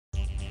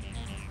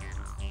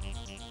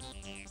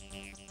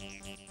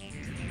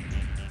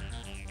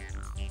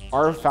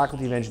Our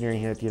Faculty of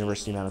Engineering here at the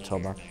University of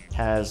Manitoba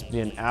has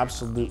been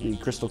absolutely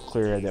crystal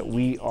clear that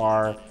we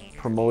are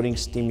promoting,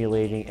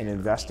 stimulating, and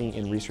investing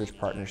in research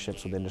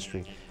partnerships with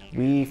industry.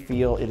 We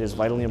feel it is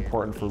vitally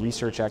important for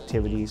research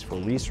activities, for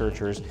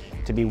researchers,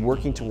 to be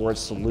working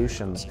towards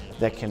solutions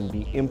that can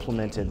be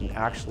implemented and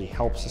actually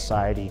help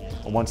society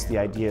once the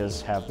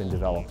ideas have been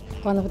developed.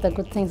 One of the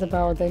good things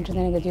about the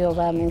engineering at U of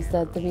M is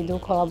that we do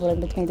collaborate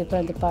between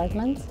different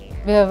departments.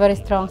 We have a very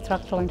strong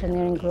structural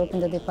engineering group in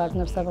the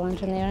Department of Civil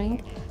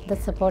Engineering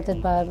that's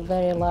supported by a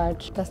very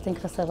large testing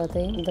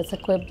facility that's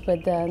equipped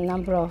with a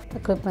number of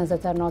equipments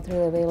that are not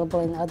really available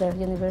in other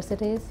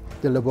universities.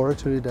 The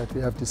laboratory that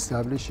we have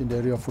established in the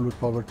area of fluid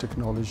power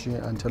technology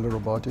and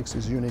telerobotics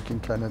is unique in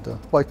Canada.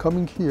 By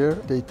coming here,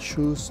 they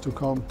choose to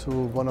come to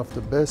one of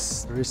the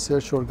best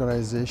research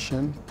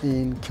organizations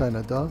in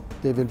Canada.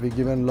 They will be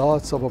given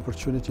lots of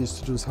opportunities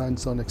to do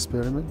hands-on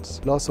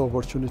experiments, lots of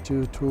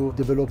opportunity to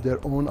develop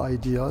their own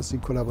ideas in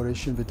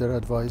collaboration with their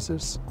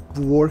advisors,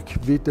 work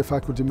with the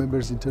faculty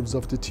members in terms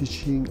of the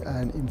teaching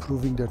and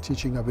improving their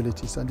teaching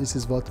abilities. And this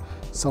is what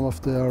some of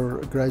their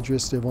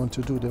graduates they want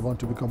to do. They want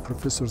to become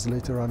professors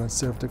later on and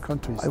serve their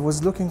countries. I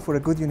was looking for a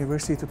good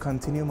university to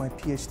continue my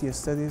PhD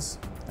studies,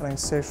 and I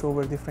searched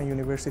over different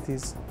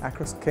universities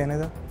across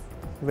Canada.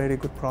 Very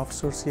good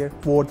professors here,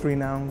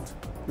 world-renowned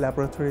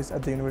laboratories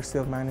at the University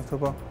of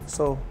Manitoba.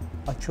 So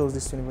I chose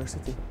this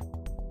university.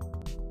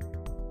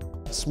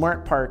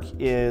 Smart Park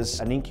is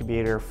an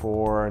incubator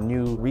for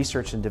new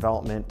research and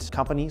development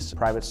companies,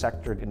 private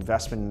sector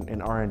investment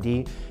in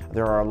R&D.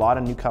 There are a lot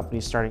of new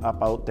companies starting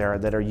up out there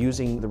that are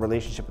using the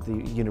relationship with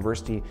the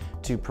university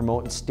to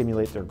promote and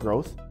stimulate their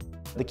growth.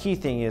 The key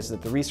thing is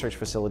that the research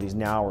facilities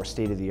now are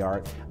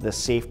state-of-the-art. The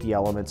safety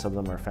elements of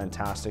them are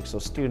fantastic, so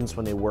students,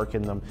 when they work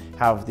in them,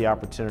 have the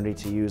opportunity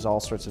to use all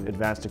sorts of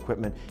advanced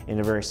equipment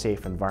in a very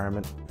safe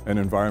environment. An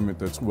environment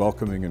that's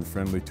welcoming and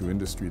friendly to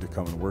industry to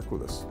come and work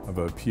with us. I have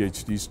a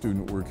PhD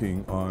student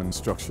working on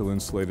structural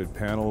insulated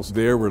panels.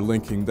 There we're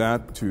linking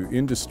that to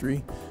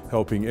industry,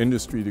 helping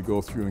industry to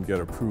go through and get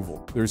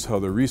approval. There's how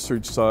the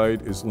research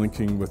side is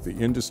linking with the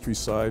industry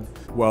side.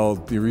 While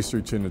the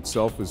research in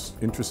itself is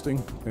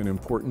interesting and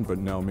important,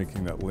 but now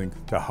making that link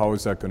to how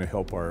is that going to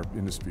help our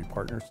industry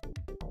partners.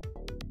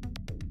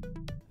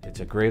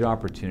 It's a great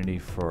opportunity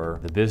for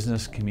the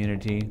business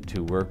community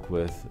to work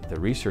with the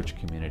research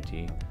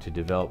community to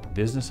develop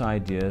business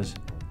ideas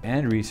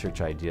and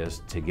research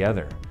ideas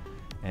together.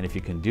 And if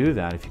you can do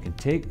that, if you can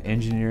take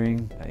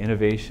engineering,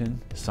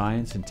 innovation,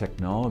 science and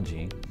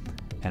technology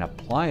and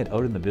apply it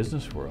out in the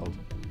business world,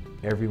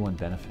 everyone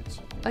benefits.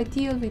 I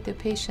deal with the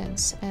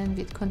patients and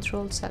with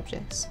controlled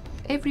subjects.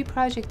 Every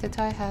project that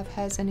I have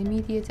has an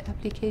immediate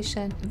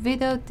application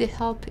without the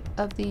help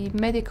of the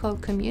medical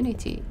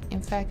community.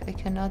 In fact, I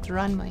cannot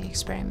run my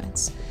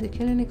experiments. The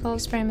clinical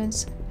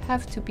experiments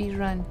have to be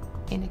run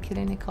in a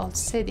clinical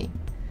setting.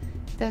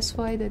 That's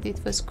why that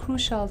it was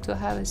crucial to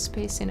have a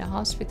space in a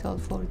hospital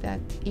for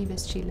that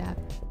ESG lab.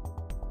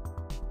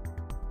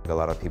 A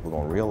lot of people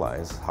don't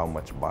realize how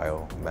much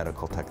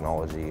biomedical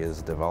technology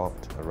is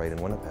developed right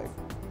in Winnipeg.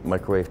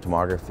 Microwave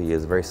tomography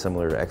is very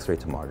similar to X-ray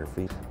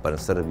tomography, but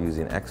instead of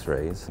using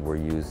X-rays, we're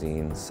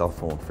using cell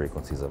phone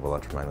frequencies of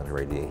electromagnetic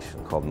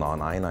radiation called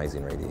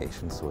non-ionizing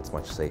radiation, so it's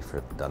much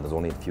safer done. There's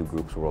only a few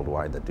groups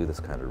worldwide that do this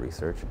kind of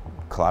research.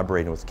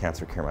 Collaborating with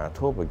Cancer Care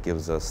Manitoba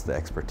gives us the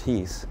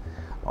expertise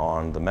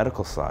on the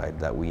medical side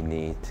that we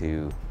need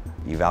to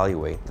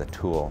evaluate the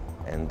tool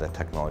and the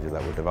technology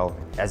that we're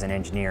developing. As an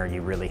engineer,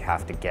 you really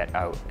have to get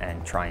out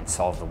and try and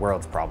solve the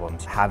world's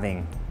problems.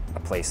 Having a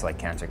place like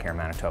Cancer Care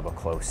Manitoba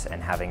close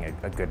and having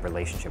a good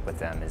relationship with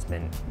them has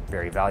been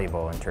very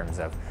valuable in terms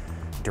of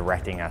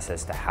directing us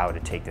as to how to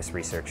take this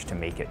research to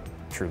make it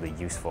truly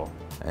useful.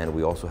 And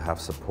we also have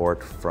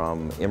support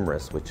from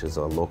IMRIS, which is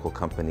a local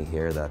company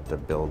here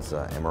that builds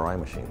MRI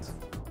machines.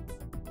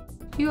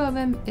 U of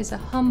M is a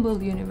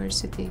humble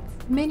university.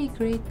 Many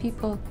great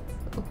people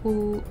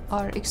who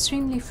are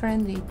extremely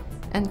friendly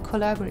and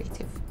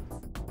collaborative.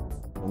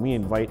 We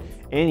invite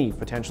any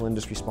potential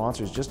industry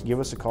sponsors, just give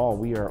us a call.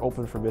 We are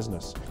open for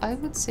business. I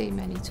would say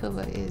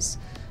Manitoba is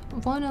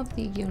one of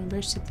the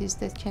universities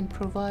that can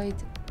provide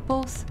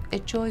both a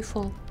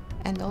joyful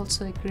and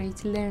also a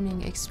great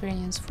learning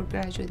experience for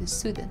graduate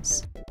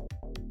students.